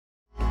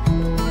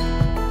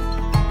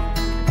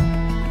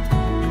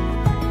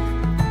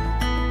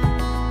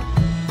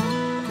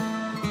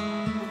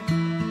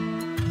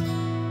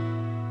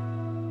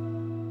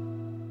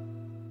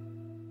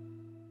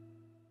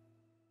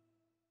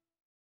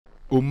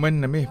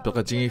Ummannami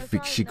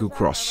peqatingiffik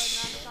sikukross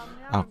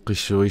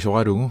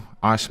aaqqissuurisoralugu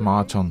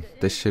aasmaraton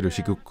tassalu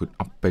sikukkut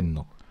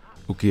arpanneq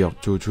ukior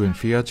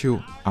 2024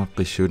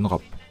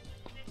 aaqqissuunerappu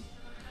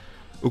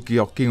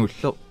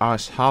ukiorkingulleq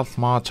aas half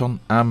marathon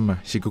aamma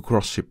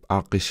sikukrossip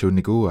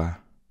aaqqissuunikuua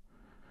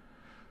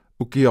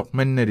ukior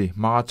mannali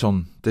marathon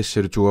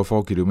tassalu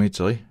 42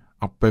 kilometeri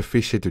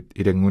arpaffissatut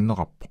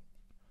ilangunnerappo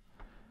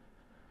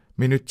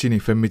minuttini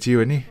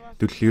 25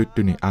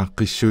 tulliuttuni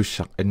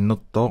aaqqissuussaq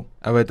annertoo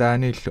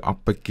avataaniillu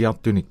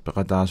arpakkiartunik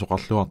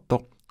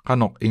peqataasoqarluartoq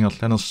qanoq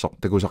ingerlanersoq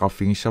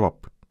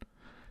takusaqarfingissavapput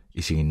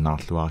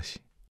isiginnaarluarisi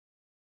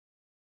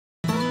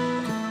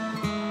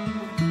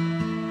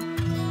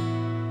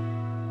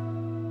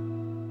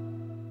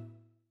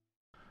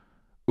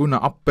una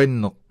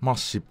arpanneq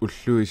marsip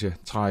ulluisa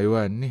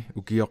traajuaanni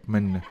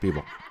ukiormanna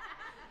pivoq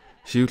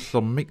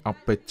siullermik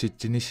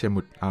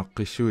arpatsitsinnissamut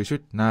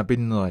aaqqissuisut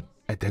naapinnerat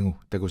atangu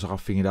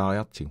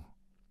takusaqarfingilaariartigu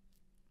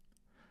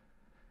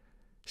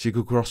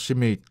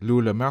sikukrossimiit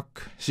luulamaq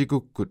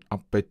sikukkut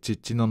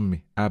arpatsitsinermi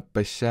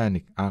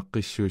aappasaanik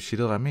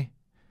aaqqissuussilerami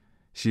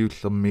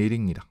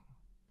siullermiilingila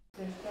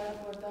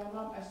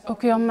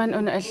ukiorman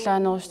una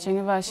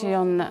allaanerustingiva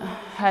siorna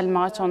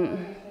halmaraton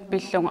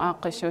pillung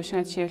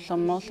aaqqissuusingat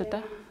siullermerluta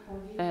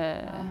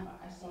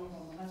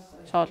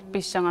soort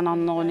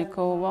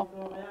pissanganarnerunikuuvoq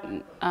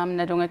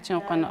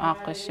aamnalungatsigoqanu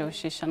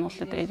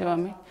aaqqissuussissanerluta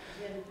iluami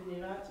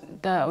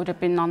taa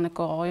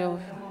ulapinnarnikuoriu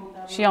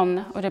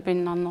siorna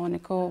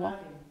ulapinnarnerunikuuvoq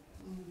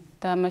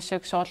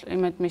taamassak soort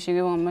imat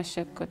misigivunga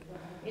massakkut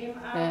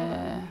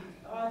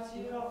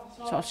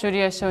soort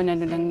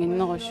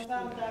suliassuunalulanginnerusut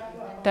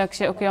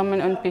taaksi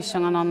ukiorman un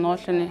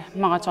pissanganarneruluni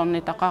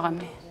maratorni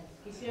taqarami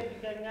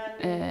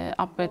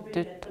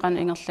arpattut qan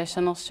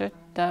ingerlassanersut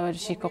taavalu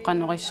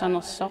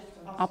sikkoqanerissanersoq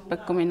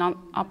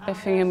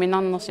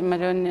arpaffingiminarners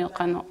immaluunni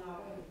qano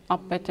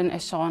arpattun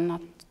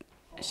assorunart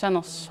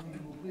sanersoq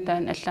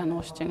taan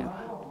allaanerustingiva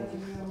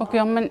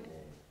ukiorman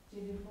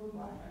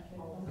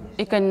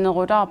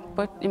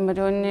ikannerulaarput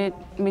immaluunni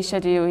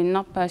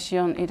missaliuinnarpaa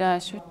siorn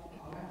ilaasut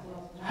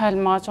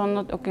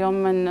halmaratornert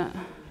ukiormanna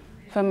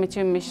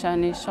 25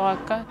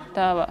 missaaniissorakka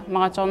taava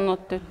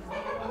maratornertut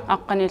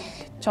aqqanil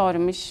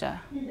toorumissaa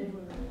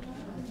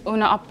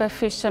una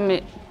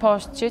arpaffissami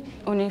postit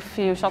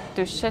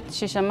uniffiusartussat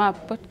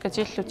sisamaapput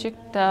katillutik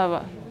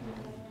taava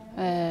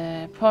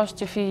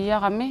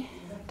postifiiarami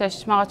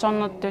tas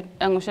maratornertut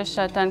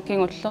angusassaa taan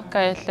kingulleq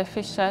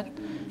kajallaffissaat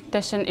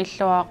tassan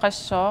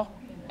illuaaqassooq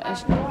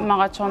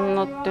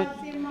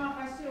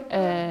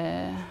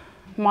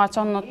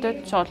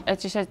maratornertut soort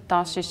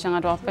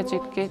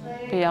atisattaarsissangaluarpatikki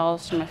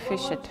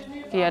Piorsarsimaffissat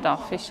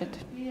kialaarfissat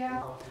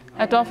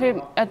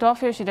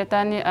Atuarfiusila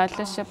taani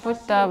aallassaput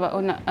taava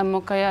una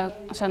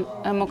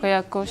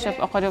ammukayaakkuussap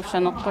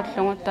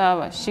oqalufsanerqullugu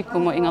taava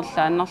sikkumu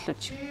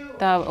ingerlaannarlutik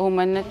taava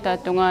uumannat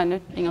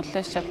taatungaanut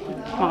ingerlassapput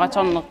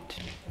maratornert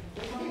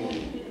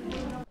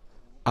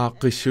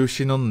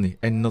aaqqissuussinerni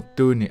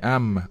annertuuni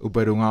aamma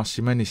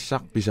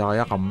upalungaarsimanissaq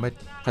pisariaqarmat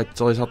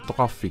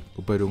qatterisartoqarfik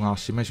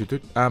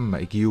upalungaarsimasutut aamma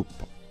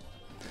ikiuppa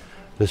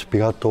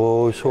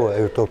Respiratorusua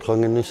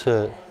eutortranginissa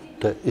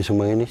ta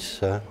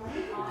isumanginissa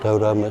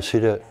taulaama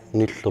sila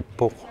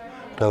nillerpoq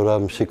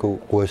taulaama siku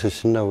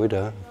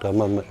kuasassinauila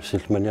taamama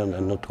silmaniarna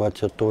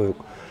annertuatiartoriuk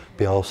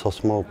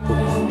Piorsarsimaarput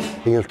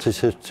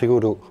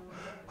ingertissigulu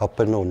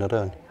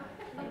arpannerunalaani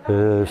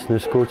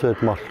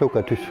sniskuutaat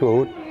marluka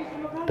tussuagut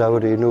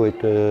taavali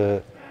inuit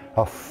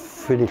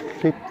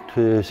arfinillit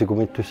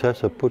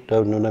sikumittusaasapput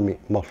taavnunami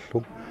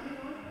marlu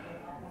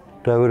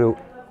taavalu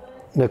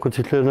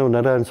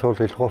nakutilleernerunalaani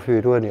soorl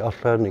illorfiuluani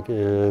arlaanik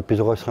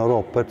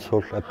pisoqassaaluarpat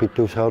soorl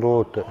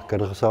appittuusaaluarut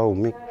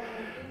kalersaarummik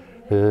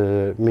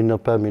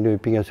minnerpaami inui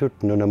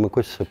pingasut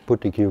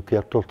nunamakussapput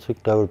ikiukiartortik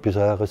taavalu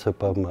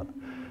pisaaqassappaama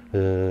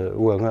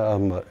uanga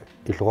aama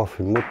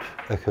illorfimmut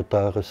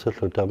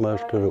aggataarissallu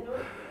taamaaltulu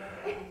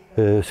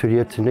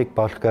suliatsinik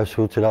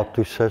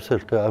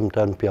parlkaassuutilaartussaasalta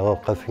aamtaan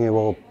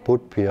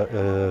piaqaqqaffingivorput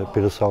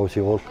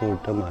pilersaarusiorlugu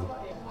tamaan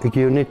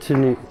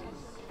ikiunitsini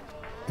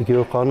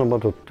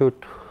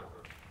ikiuqaarnermatut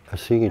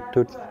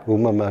asingittut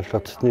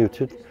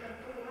uumamaallartisniutut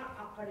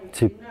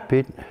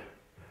tippit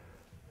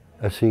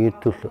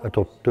asingittul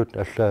atortut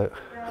alla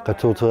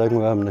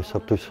qatuuteriangu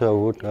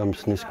aamnassartussaavugut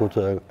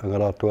aamsniskuuter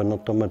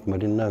angalaartuannertormat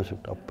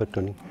malinnaasut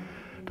arpattuni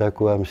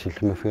taakku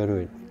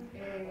aamsillimaffigaluit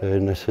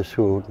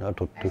nassassuugut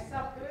atortut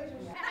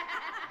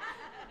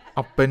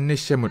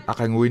arpannissamut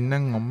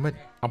aqanguinnanngormat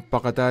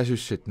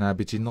arpaqataasussat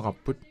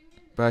naapitinerarput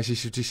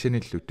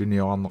paasissutисsanилlu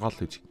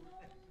tuniorarneqarlutik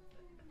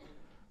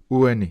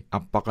uani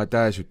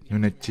arpaqataasut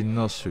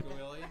nunatsinneersut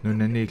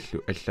nunaniillu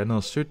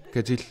allaneersut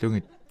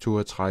katillungit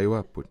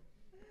 32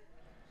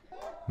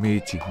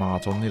 miiti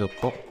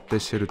maratornilerpoq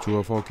tassalu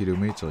 42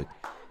 kilometerit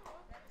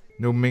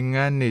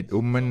nummingaanniit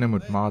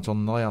ummannamut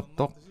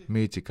maratorneriartoq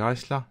miiti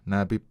kaisla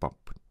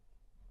naapipparput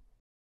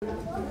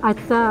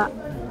atta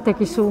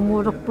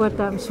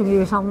takisuumuulerpuata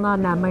suliusarnaa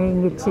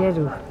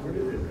naamagingitsialu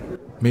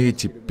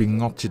miiti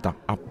pingortita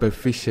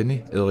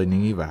arpaffissani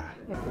eriningivaa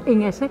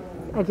ingasak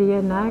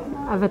alianaak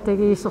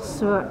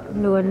avatagiisersua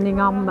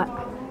nuanningaarma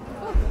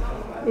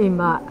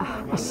ima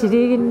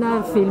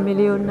assiliginnaa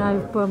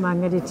filmilioonnaavippa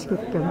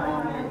maangalitikukkam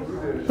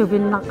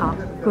tukinnaqa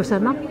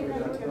kusana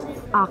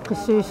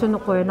aaqqissuisunu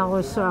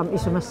quinaruissuam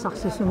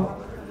isumassarсисуму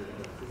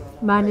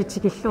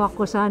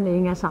maanitikilluaqqusaani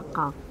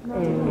ingasaqqaaq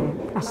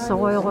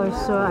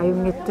assoriuruissua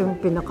ajunngittum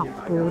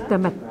pineqarpuu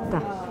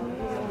tamatta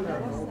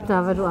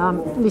taavalu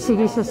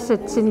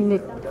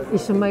misigisassatsinik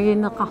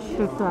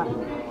isumagineqarluta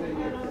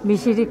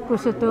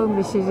misilikkusatu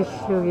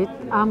misilillugit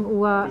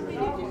uwa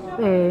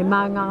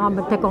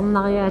maangarama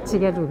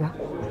takornariaatigaluga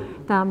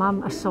taamaam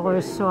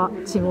assoriussua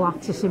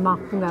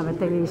tiguartisimaarpungaama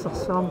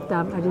tagiisersuam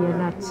taam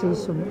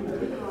alianaatsiisumu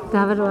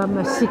taavalu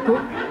siku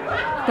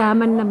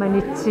taamanna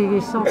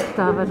manitsigisor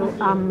taavalu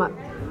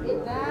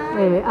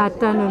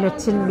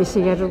aattaanunatsin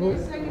misigalugu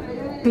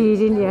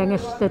piilin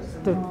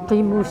iangallattu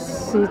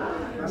qimussit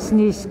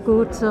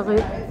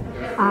sniiskuuteri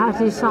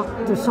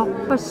aalisartu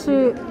sorpassu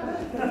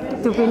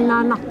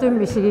tukinnaanartum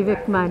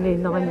misigivak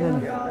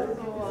maaniineringan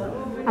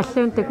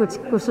аллуун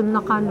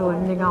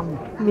такутиккусуннеқаануаннигарма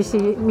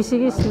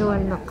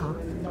мисигиснуаннеқа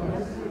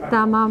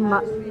таамаама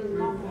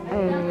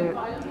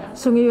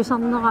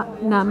сунгиусарнера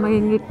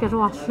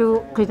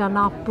наамагингиккалуарлуу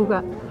қиланаарпуга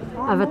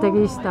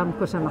аватагиистаам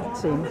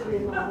кусанартиина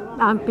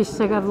аам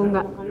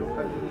писсагавунга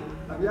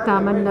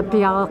тааманна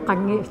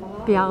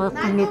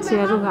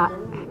пиареққангитсиалунга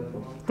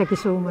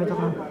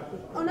такисуумалера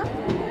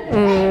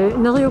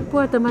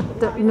нериуппуа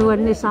таматта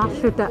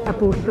нуаннисаарлута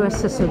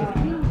апууллуассасуг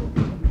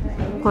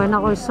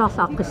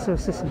қойнаруиссаарлаа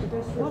аққиссууссасу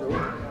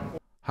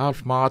half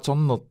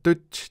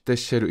maratonnertut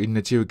tassalu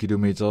 21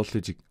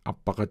 kilometererlutik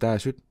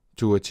appaqataasut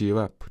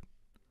 22-aaput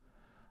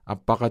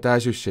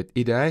appaqataasussat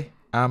ilai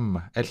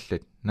aamma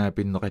allat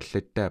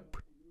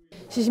naapinneqallattaapput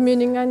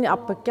sisminingaani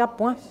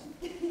arpakkiarpunga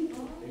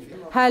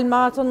half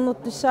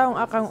maratonnertussaun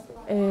aqan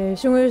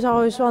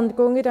sungiusaruissuarni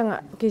kuungilanga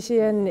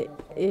kisiaanni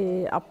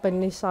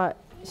arpannissara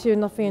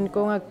siunerfingin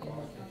kuungak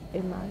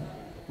ima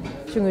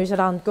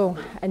sungiusalaarni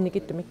kuunga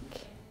annikittumik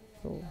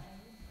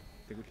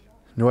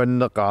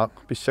nuanneqaaq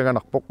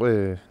pissaganarpoq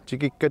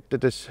tikikkatta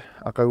tas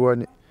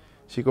aqaguani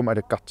sikum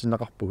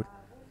alakkartinneqarpugut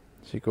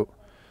siku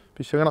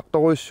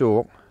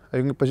pissaganartoruissuuq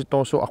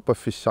ajungippasittorusuu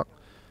arpaffissaq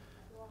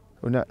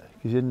una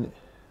kisianni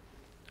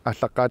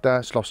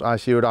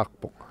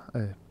Aallakaatitassiortoq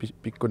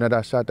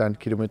pikkunalaassaa taan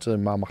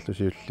kilometerin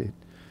maamarlusiulliit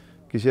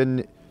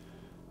kisianni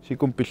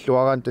sikum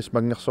pilluaraan tas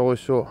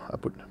mangersoruissuu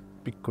aput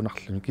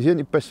pikkunarluni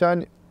kisianni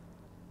ipassaani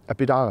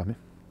apilaarami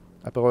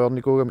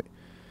aperoyornikuugami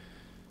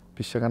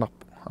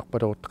pissaganarpoq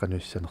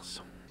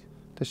арпалеруттақануиссанерса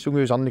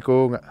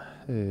тассунгиусарникуунга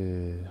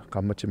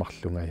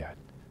qamматимарлунгаjaat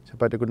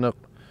сапатакунеқ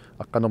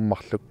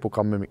аққанермарлук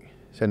программами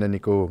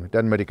сананикуунга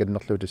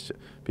таанмаликаннерлу тасса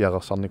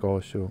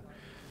пиақерсарникоруссуу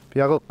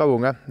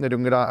пиақеққавунга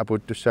налунгилаа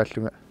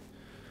апууттуссааллунга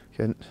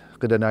кан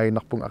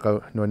қиланаагиннарпунг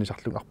ақа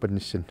нуанисарлунг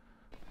арпанниссан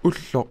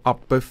улло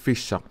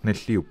арпаффиссақ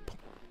наллиуппо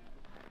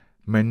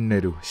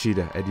манналу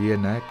сила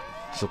алианаак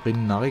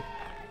сеқиннарик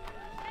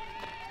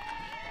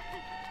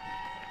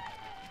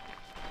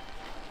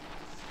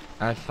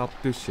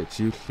ааллартуссат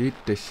сиуллиит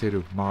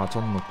тассалу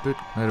мараторнертут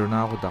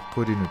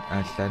налунаарутаққулинут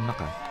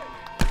ааллааннақаа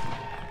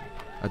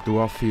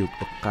атуарфиуп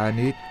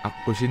эққааниит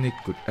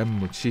аққусиниккут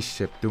аммут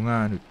сиссап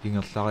тунгаанут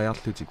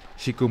ингерлариарлутик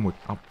сикумут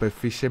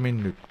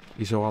арпаффиссаминнут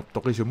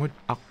исоқартоқисумут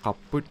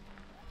аққарпут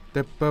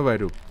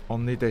таппавалу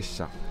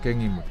орнитасса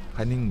кангимут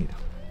қанингила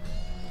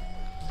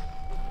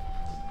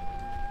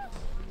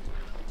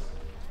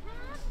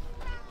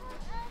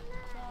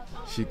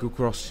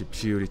сикукроссип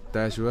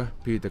сиулиттаасуа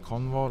Питер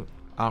Конвол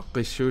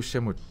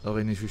ааqqissuussamut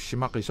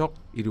erinisussimaqisoq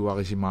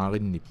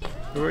iluarisимаариннип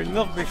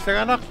уиннер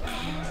писсаганақ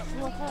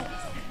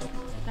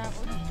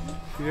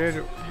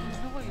сиэлу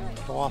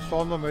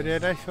тоассоорна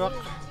малиалаассуақ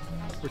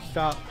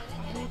уллаа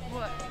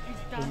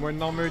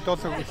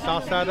умманнэрмууторту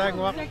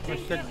уллаарсаалаангуақ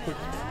массаккут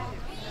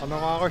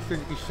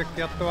анерааруссун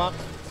киссаккиартуақ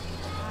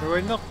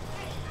уиннер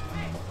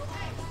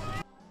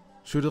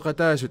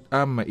сулеқатаасут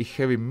аама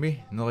иггавимми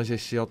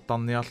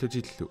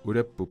нерисассиортарниарлутиллу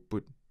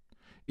улаппуппут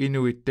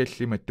инуит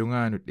таллимат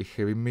тунгаанут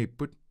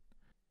иггавиммииппут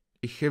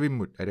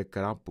иггавиммут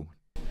алаккалаарпугут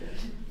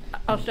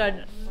арсаан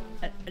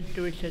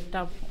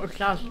аттуиссаттаа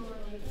уллаарс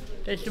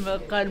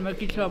тассумеэккаалма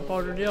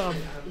кисуаппорлулиорам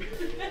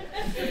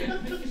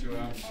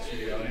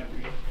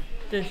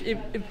тэс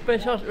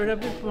иппасарс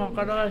улапиппума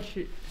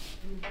қалерасси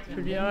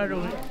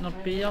сулиаралуги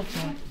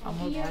нерпиарсма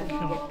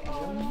амоттусума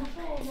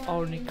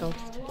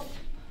ауникаустас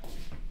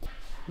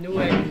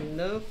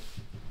нуэннэ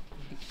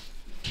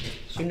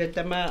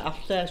сунатама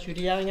арлаа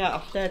сулиаринга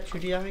арлаат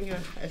сулиаринга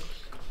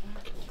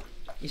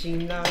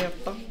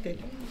исигнаариартарт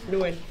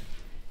нуэн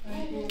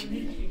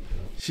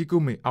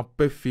сикуми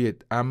арпаффиат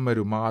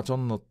ааммалу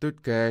мараторнертут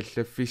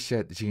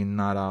кааллаффиссаат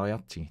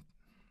исигиннаалаариартигит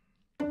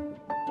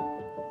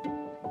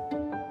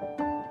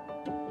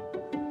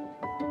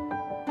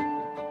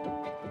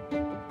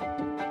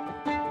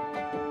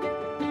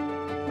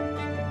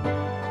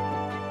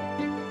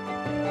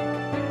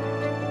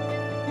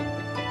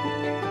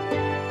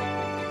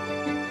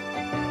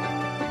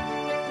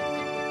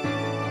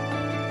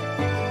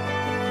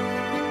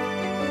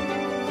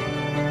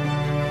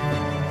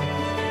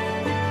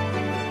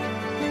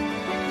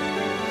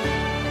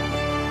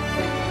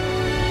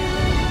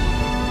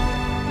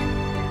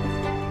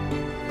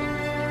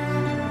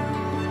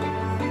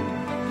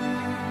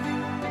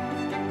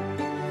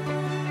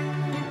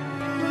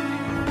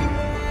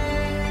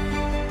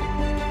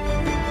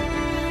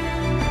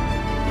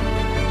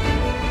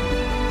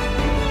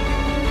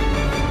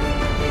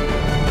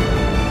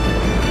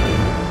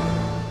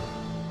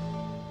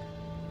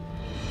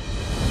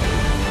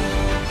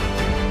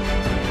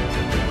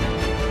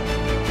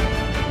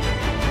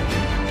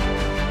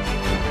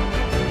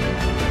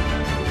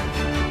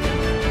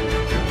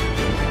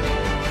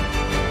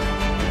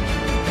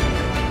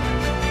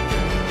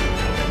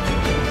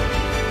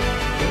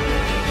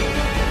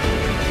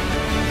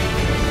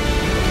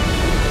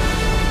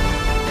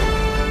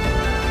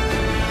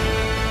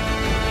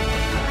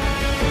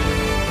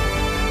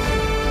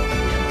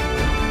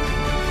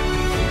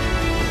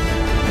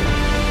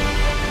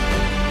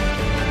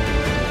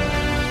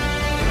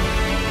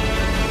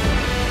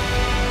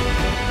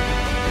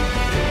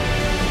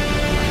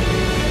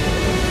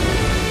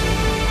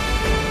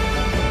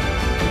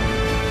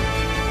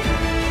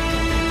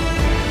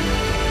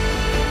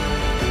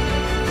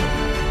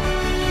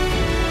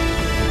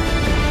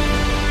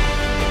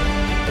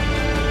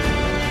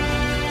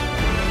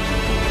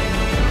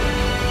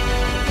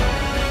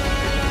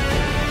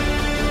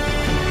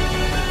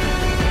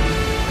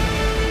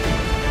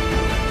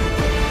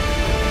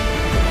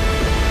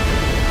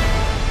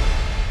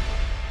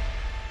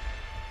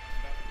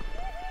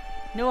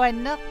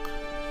nuanneq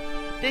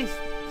des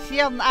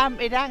siern am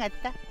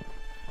ilangatta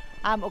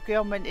am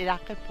ukiorman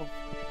ilaqippu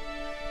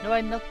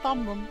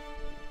nuannertarnum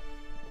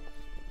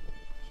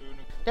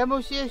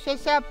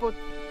tamusiussassaaput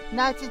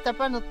naati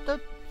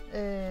tapanertut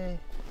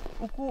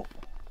uku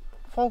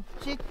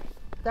frugtit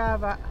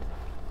taava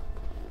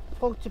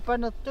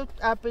frugtipanertut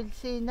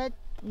appelsinat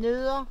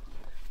nødder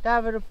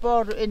taava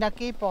portu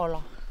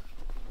energiboller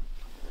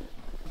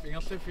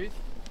ingerlifit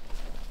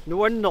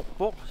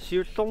nuannerpoq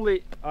siullormi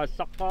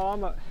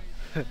аассаққарама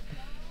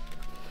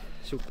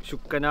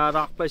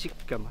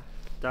сукканаалаарпасиккама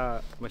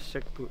таа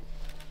массакку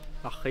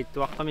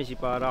арриттуартами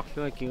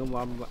сипаалаарлуга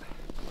кигумаамма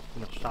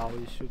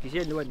нерлааруйуссу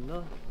кися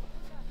нуаннер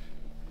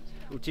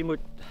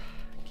утимут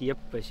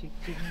киаппасик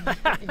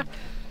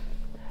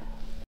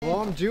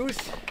warm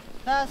juice.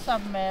 There's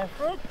some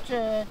fruit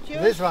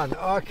juice. This one,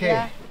 okay.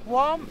 Yeah,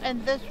 warm,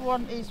 and this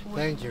one is with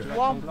Thank you.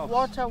 warm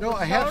water. No,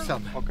 with I have salt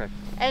some. Okay.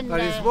 And But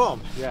it's warm.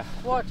 Yeah.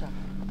 water.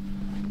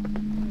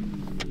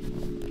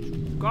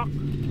 Godt.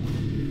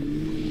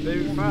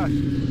 Very fast.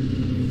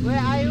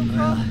 Where are you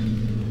from?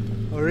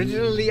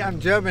 Originally I'm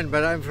German,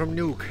 but I'm from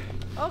Nuuk.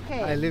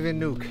 Okay. I live in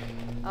Nuuk.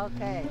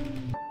 Okay.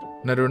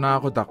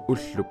 Narunaaqutaq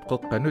ullup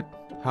qeqqanut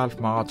half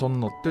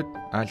maratornertut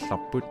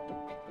aallarput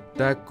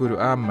taakkulu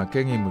aamma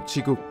kangimut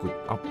sikukkut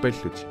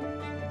arpalluti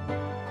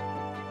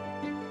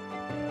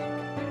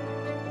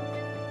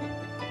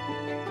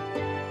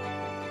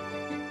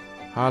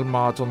half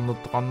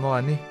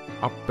maratornertqarnerani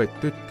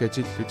arpattut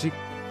katillutik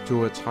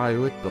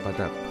 32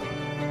 peqataap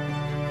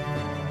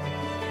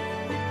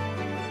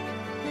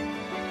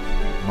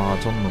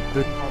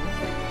maratornertut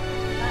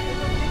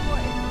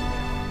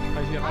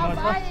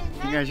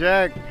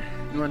Ingasak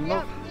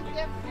nuanner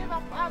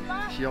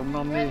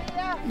siornerni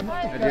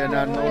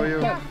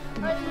alianaanneruyu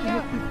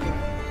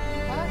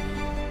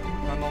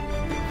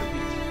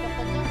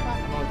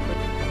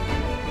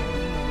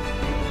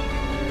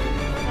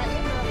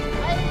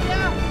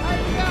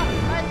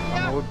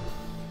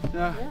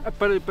Ja,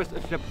 appali pas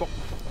allappoq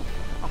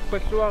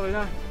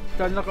arpalluarina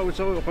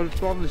taannaqauseru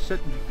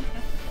oqalluarnissat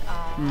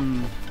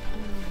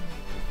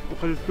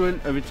oqalluan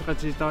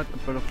aviteqatiitarat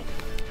appaloq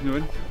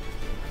nuan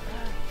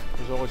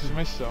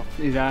Piorsarsimassuseq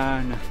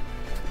ilaana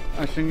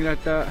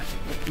аллангилата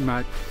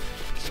маат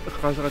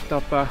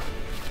эққасеқаттарпаа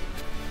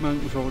маан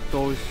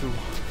усорутторуссу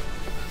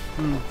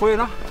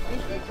қуина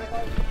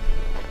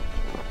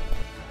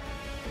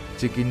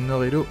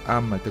тикиннерилу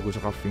аама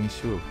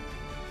такусеқарфигиссуу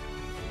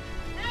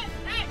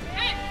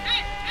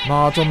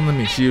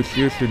мааторнами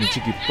сиуллиуллуни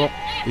тикиппоқ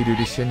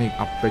илулиссаник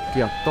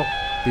арпаккиартоқ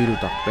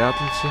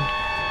пилутарпиартилсин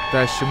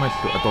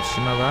таассумаллу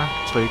аторсимаваа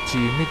 3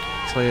 тимик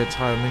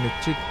 33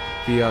 минуттик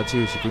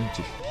 24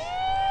 секундтил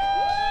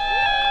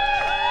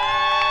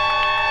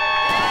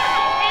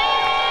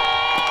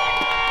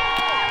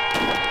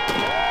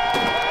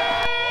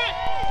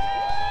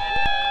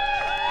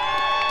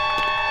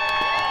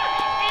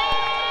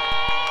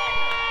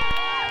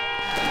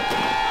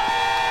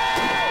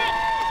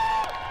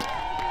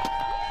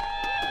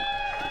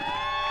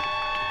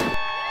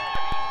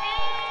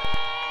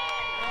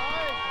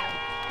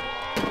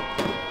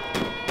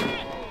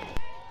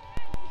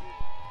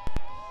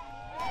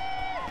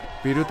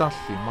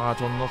Pirutalli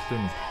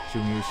maratornerluni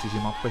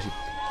sungiussisimarpasip.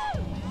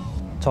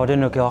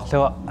 Thorin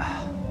ukiorluga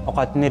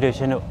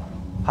oqatnilusinu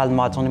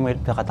halmaratornimuil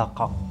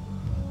peqataqqaq.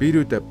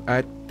 Pirutap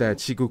aattaat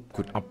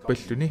sikukkut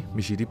arpalluni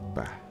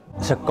misilippaa.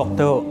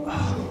 Sakkortuu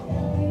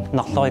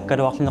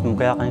narlorikkaluarlineq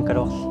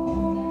mukaaqanikaluarli.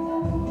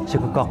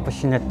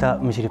 Sikukkaarpallinatta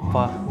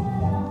misilippaa.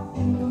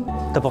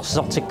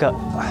 Taporsisortikka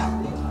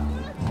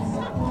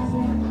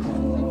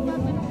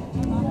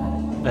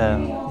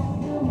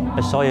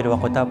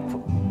assoriluaqutaappu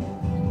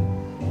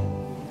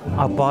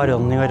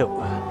аппаалернигалу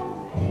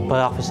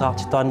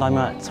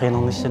пеарфисаартитуаннарма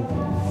тренерниссан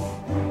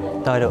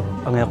таалу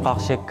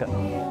ангеэққарсиакка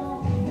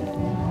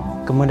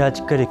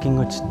коммунаатиккали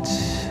кингутит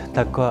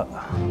такка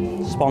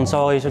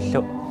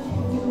спонсорисуллу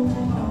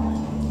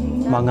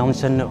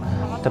мангарнисанну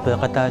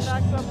тапеқатаас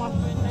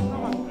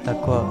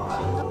такка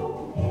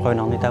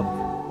қойнарнитап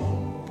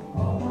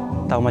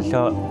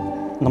таамалла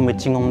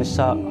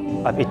нэрмитсингорнissaa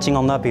ап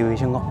итсингорнаа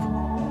пиуисунгорпу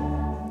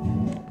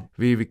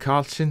Vivi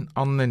Carlsen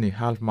annani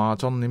half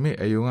maratornimi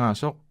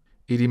ajungaasoq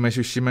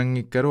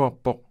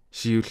ilimassussimanngikkaluarpoq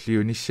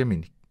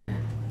siulliunissaminik.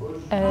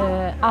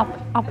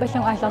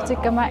 Appallung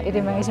aallartikkama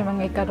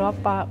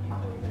ilimangisimangikkaluarpaa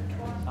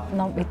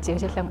norm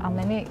itsiusillang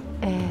arnani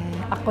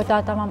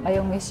aqqutaatamam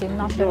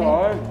ajungissinnarluni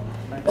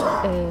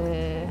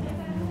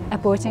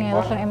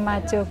apuutingeerlung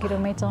immaatigu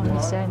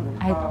kilometermissaan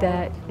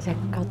aittaa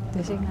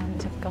sakkartusingaan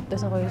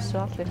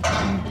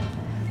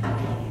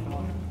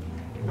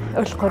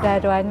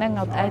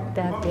ulqulaaluannangert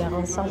aattaa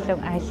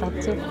piaqersarlung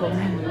aallartippu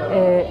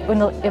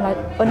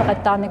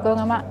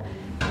uneqattaarnikuungama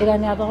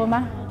ilanialeruma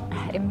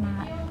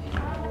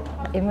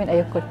immin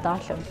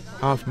ajukkuttarlung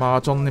Half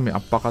maratornimi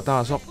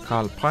appaqataasoq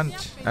Karl Brandt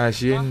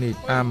aasianniit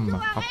aamma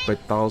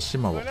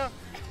appattarerssimavoq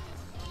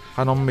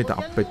qanormita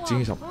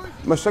appatsingisarpa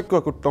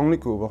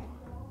массаккуакутторникуува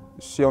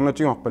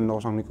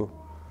сиорнатингорпаннерусарнику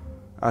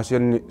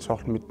аасианни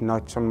соорлмит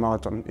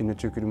наатсармаратарн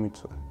 21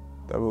 километр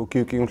тава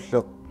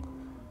укиукигуллеқ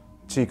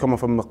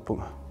 10,5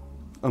 merpunga.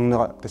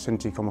 Angera tassan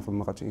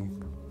 10,5 qatigik.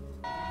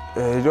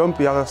 Idom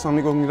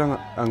piaqersannikungilanga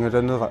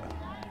angalanera.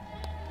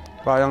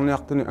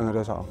 Paayarniartuni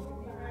angalasaa.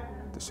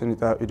 Tassani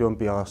taa idom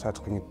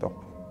piaqersaateqingittoq.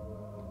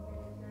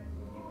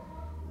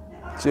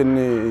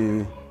 Tianni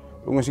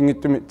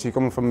ungasingittumi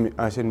 10,5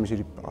 aasian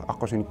misilippa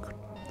aqqosinikku.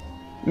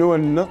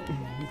 Nuanne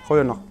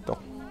qoyanartoq.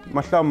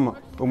 Mallaamma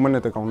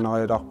ummanna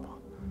takornarialaarpa.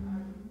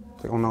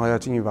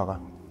 Takornariatingivara.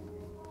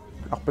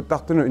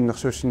 Arpattartunu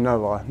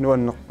innersuussinnaavara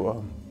nuannerpua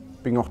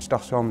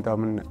pingortitarsuarma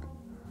taamanna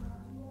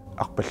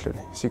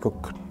arpalluni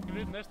sikukkut.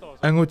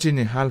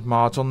 Angutini half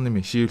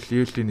marathonnimi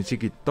siulliullini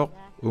tikittoq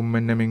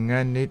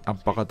ummannamingaanniit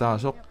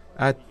appaqataasoq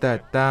aattaa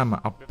taama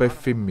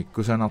appaffimmi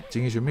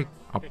kusanartingisumik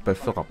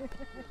appaffeqarpa.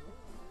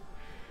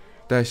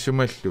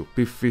 Taassumallu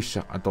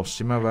piffissa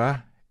atorsimavaa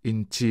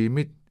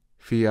intimit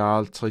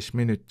 54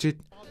 minutit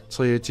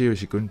 23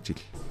 sekuntil.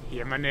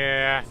 Jamen,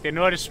 det er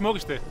noget af det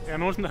smukkeste, jeg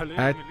nogensinde har læst.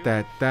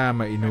 Aattaa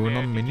taama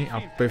inuunermini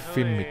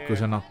appaffimmi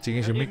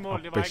kusanartingisumik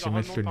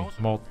appassimalluni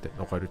moorte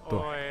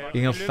noqaluttua.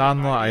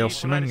 Ingerlaarnera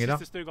ajorsimangila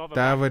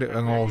taavalu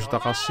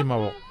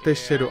angoorusutaqarsimavo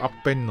tassalu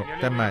appanner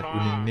tamaat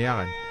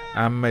uninniaran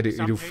aammali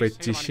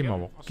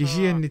iluffattissимavo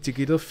kisianni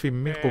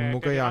tikilerfimmi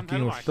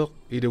qummukajaarkingulleq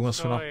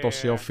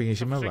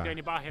ilungersunartorsiorfingisimava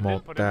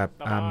moortaap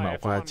aamma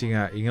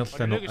oqaatingaa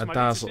ingerlanuq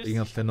ataaser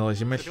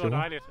ingerlanerisimallugu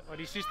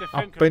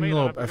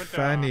appannerup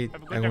affaaniit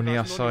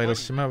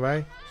anguniarsarilersimavai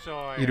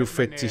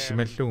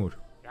iluffattisimallugut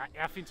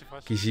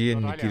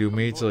kisianni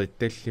kilometerit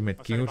tallimat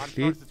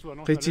kingulliit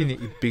qitini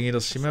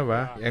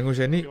ippigilersimavaa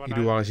angusani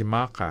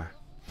iluarisimaaqaa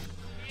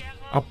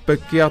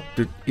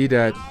appakkiartut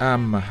ilaat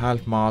aamma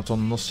half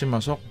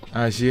marathonnersimasoq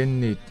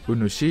aasianniit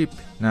unusiip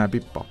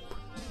naapipparpu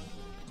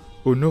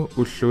unu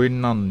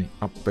ulluinnarni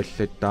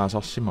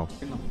appallattaasarsimav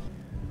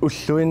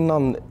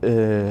ulluinnarni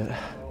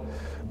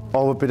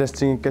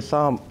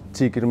overbelastingikkallaram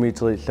 10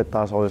 kilometeri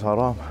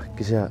llattaasoriusaraam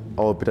kisia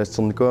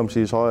overbelasternikuam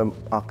siisoriam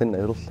aaqqinna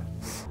ilerla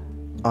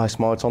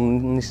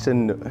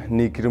aasmarathonnissannu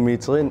 9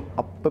 kilometerin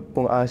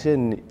appappunga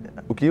aasianni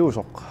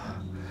ukiusoq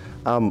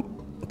aam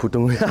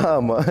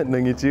putungiaama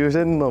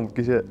nangitiusennerm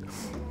kisia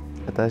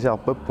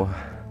ataasiarpappu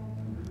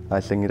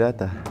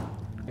ааллангилаата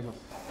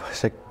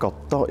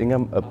саккорто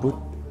ингам апут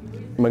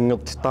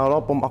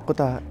мангертитаалорпум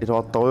аққута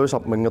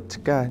илуарторюусарп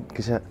мангертиккаа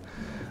киса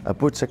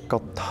апут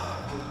саккорто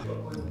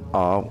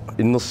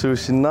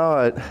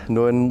иннерсуусиннаава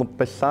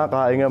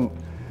нуаннерпаллаақаа ингам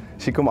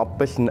сикум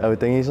арпаллин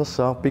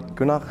аватангисерсаа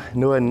пиккунаа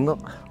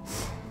нуаннеқ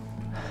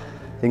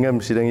ингам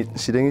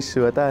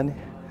силангиссуатаани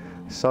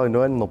саа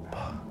нуаннерпа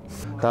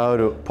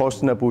таалу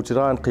постна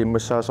бутилаан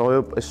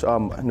қиммассаасориуп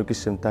ассаама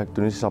нукиссам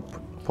таактунисарп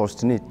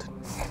постниит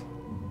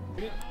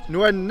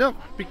Nuanne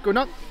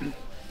pikkunak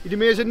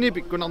ilimiasanni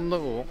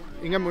pikkunarneruo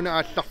ingamuna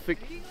aallarfik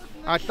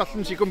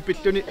aallarlun sikum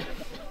pilluni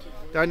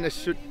taan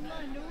assut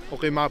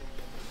oqimaap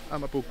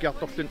ama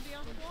pukkiartorlun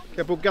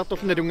ja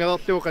pukkiartorlun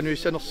alungalerluo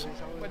qanuissaners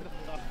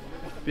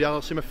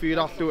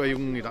piarersимаффигилаарлу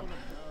ajungila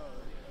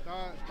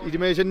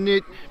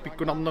ilimiasanni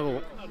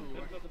pikkunarneruo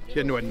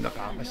ja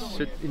nuanneqa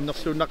assut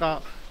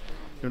innersuunnaqa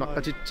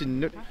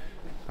nunaqqatittinnut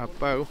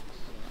appaagu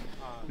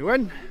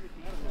nuan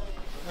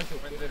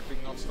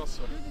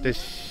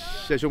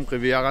Tassasum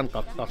riviaran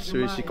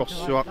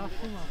qartarsuisikorsuaq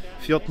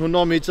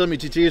 1400 meter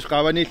mititigis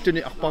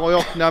qavanilluni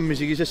arparuyornaammi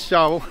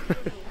sigisassaavu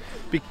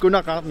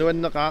pikkunaqa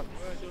nuanneqa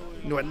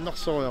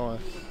nuannersooriora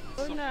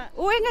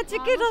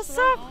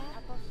uingatikillersoq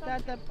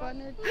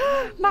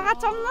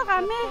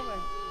maratonnerami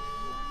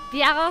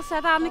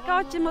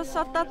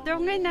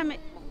piarersalaarnikoutimersortartuunginami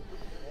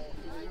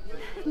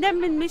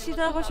nammin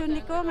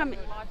misileerusunikuungami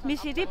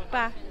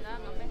misilippa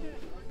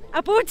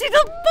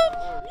aputilerpu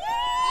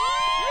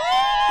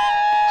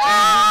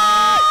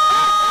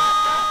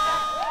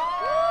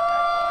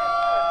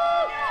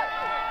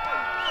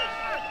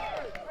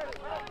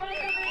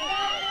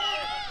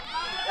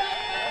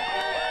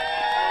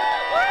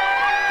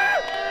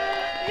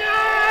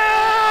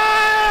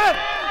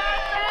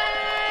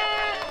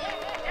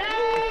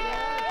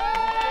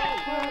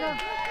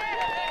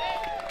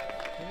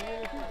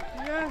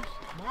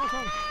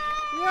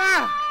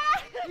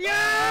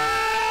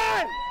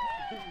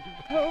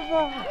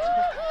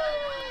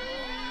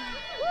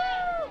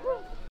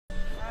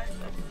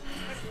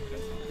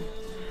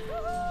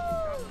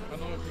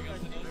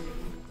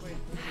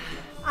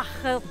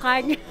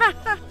Qani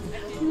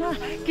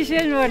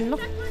kisianuanno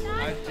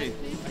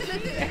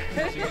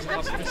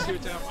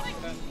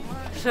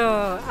so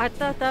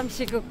atatam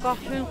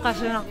sikukkorlun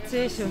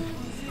qasunartiisun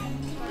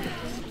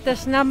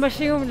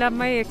tasnammasingum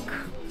lamayik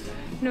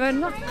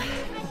nuanneq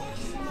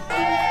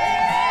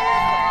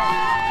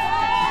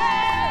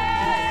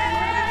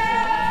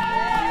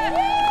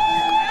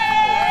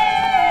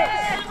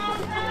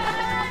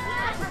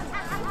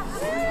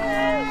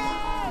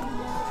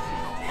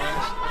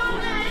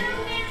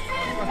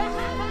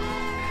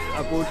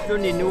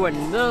Pulluni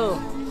nuanne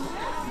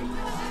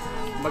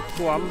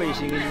makkuammi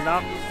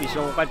singinnaaq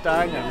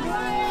pisoqataangami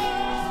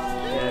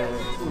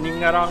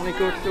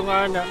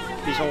uninngaraarnikuullungaana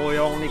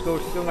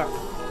pisoriornikuullunga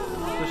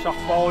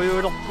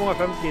tussarporiulerpunga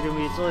 5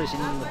 kilometeri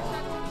sinna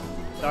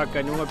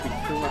taakkanunga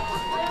pikkunga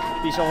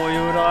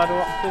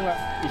писориулераалуартунга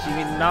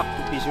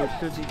исигиннаарту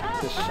писууллути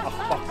тас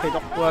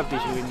арпарпилорпуа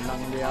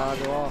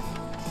писуиннарниаалуа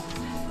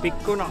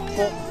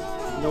пиккунарпо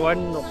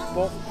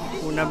нуаннерпо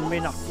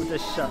унамминарпу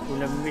тасса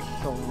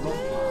унаммиллорно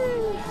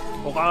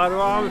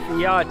оқаалуарами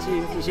фиаати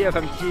исиа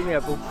 5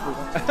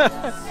 апуппуга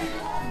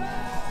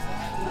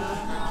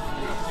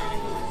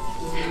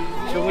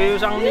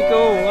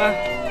сунгиусарникуунга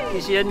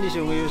кисианни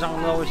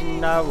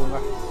сунгиусарнерусиннаавунга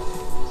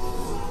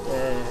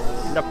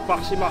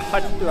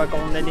наппарсимархаттуа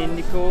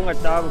корнанинникуунга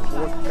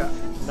таавуккуакка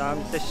наам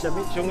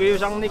тассами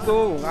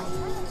сунгиусарникуунга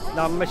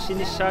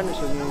нааммассиниссаану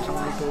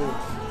сунгиусарникуунга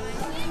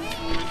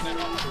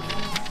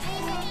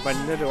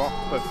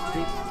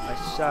панналуарпаппи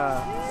ассаа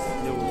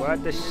нуа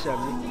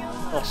тассами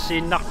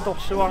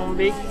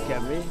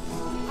орсииннарторсуармикками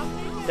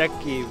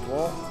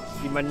таккиво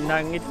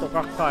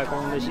иманнаангиттоқарпаа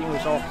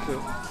корнасигусоорлу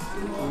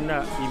уна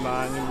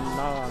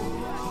имаангиннарами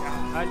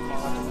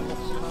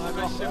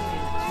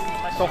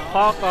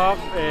Tohaqaq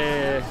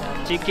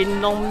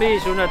tikinnormi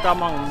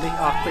sunatamarmi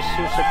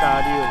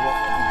aarpassuussataaliuvo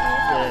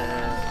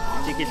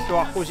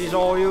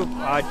tikilluarpusisoriu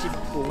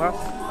aatippunga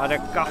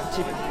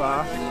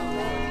alakkartippaa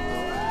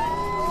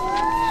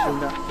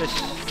suna tas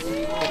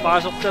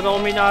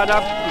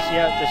oqaasertalerminaalaap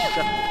isia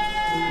tassa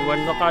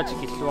nuanneqaa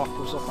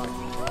tikilluarpuseqaa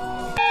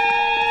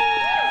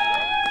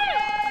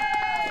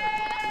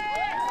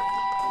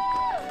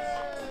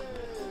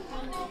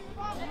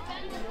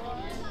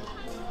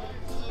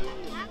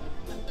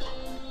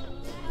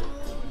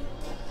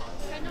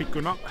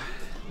Pikkuna,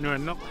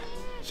 nuanneq,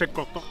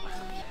 sakkortoq,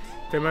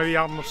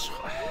 tamaviarnersuq,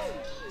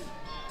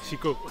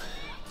 siku,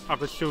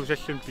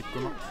 aqilluusallun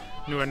pikkuna,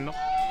 nuanneq,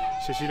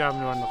 sasilaam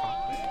nuanneqaa,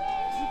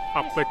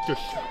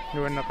 arpattull,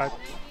 nuanneqaat,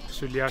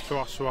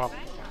 suliaalluarsuaaq,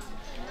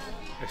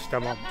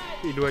 astamam,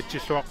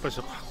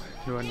 iluatsilluarpaseqa,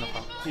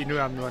 nuanneqaa,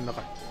 inuaam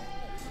nuanneqaa.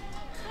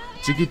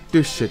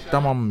 Tikittussat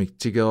tamarmik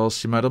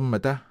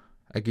tikeersimalermata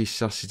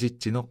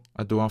akissarsitit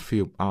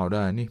atuarfiup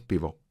aulaani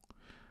pivoq.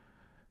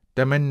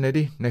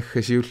 Tamannali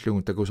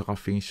naggasiullugu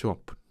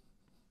takusaqarfigissuarput.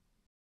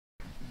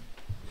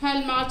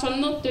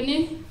 Halmaratonnertuni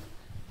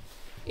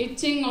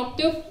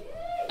ittingortup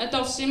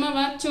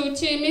atorsimava 2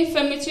 timer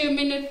 25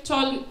 minut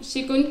 12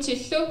 sekund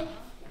tillu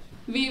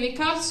Vivi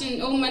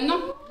Carlsen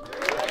umanner.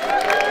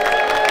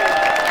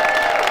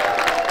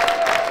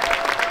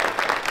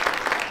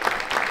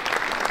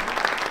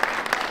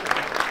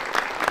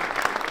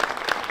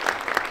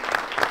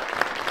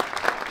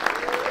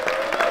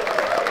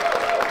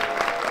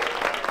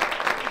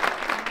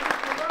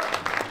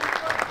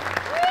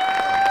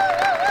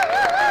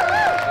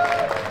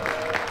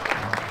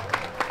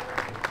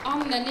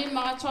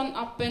 Maraton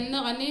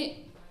appennerani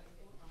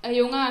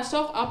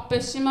ajungaasoq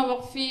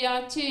appassimaver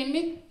 4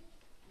 timer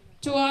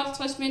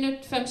 52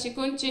 minut 5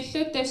 sekund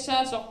tillu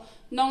tassaasoq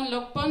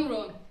Nornlockbon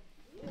Road.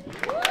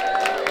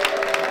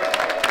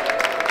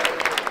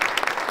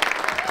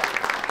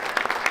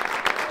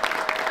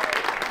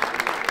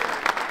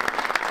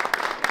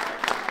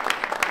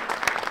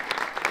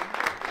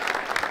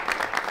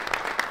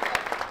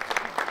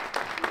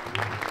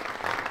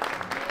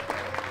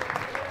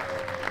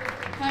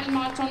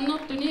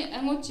 Halmaratonnertuni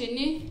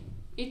angutini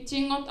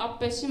ittingort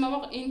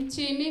appassimaver 1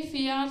 time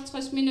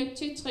 54 minut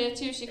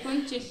 23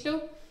 sekund tillu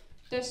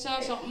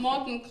tassaasoq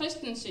Morten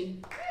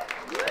Christensen.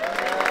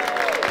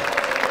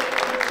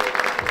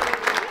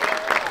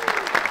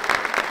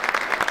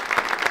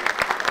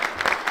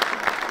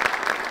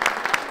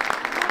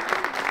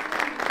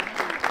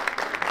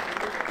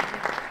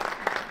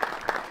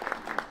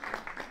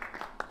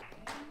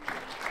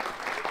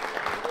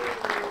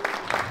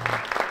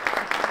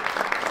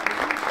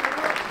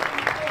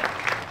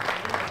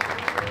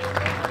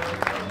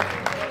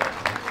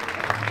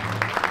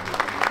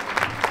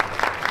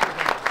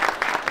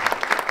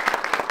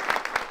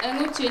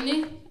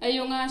 Angutini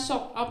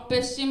ajungaasoq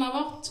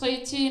appassimaver 3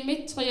 timer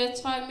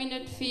 33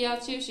 minut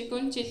 24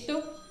 sekund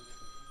tillu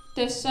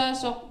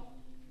tassaasoq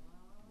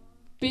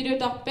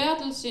Bidutar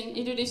Bertelsen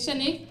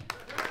ilulissanik.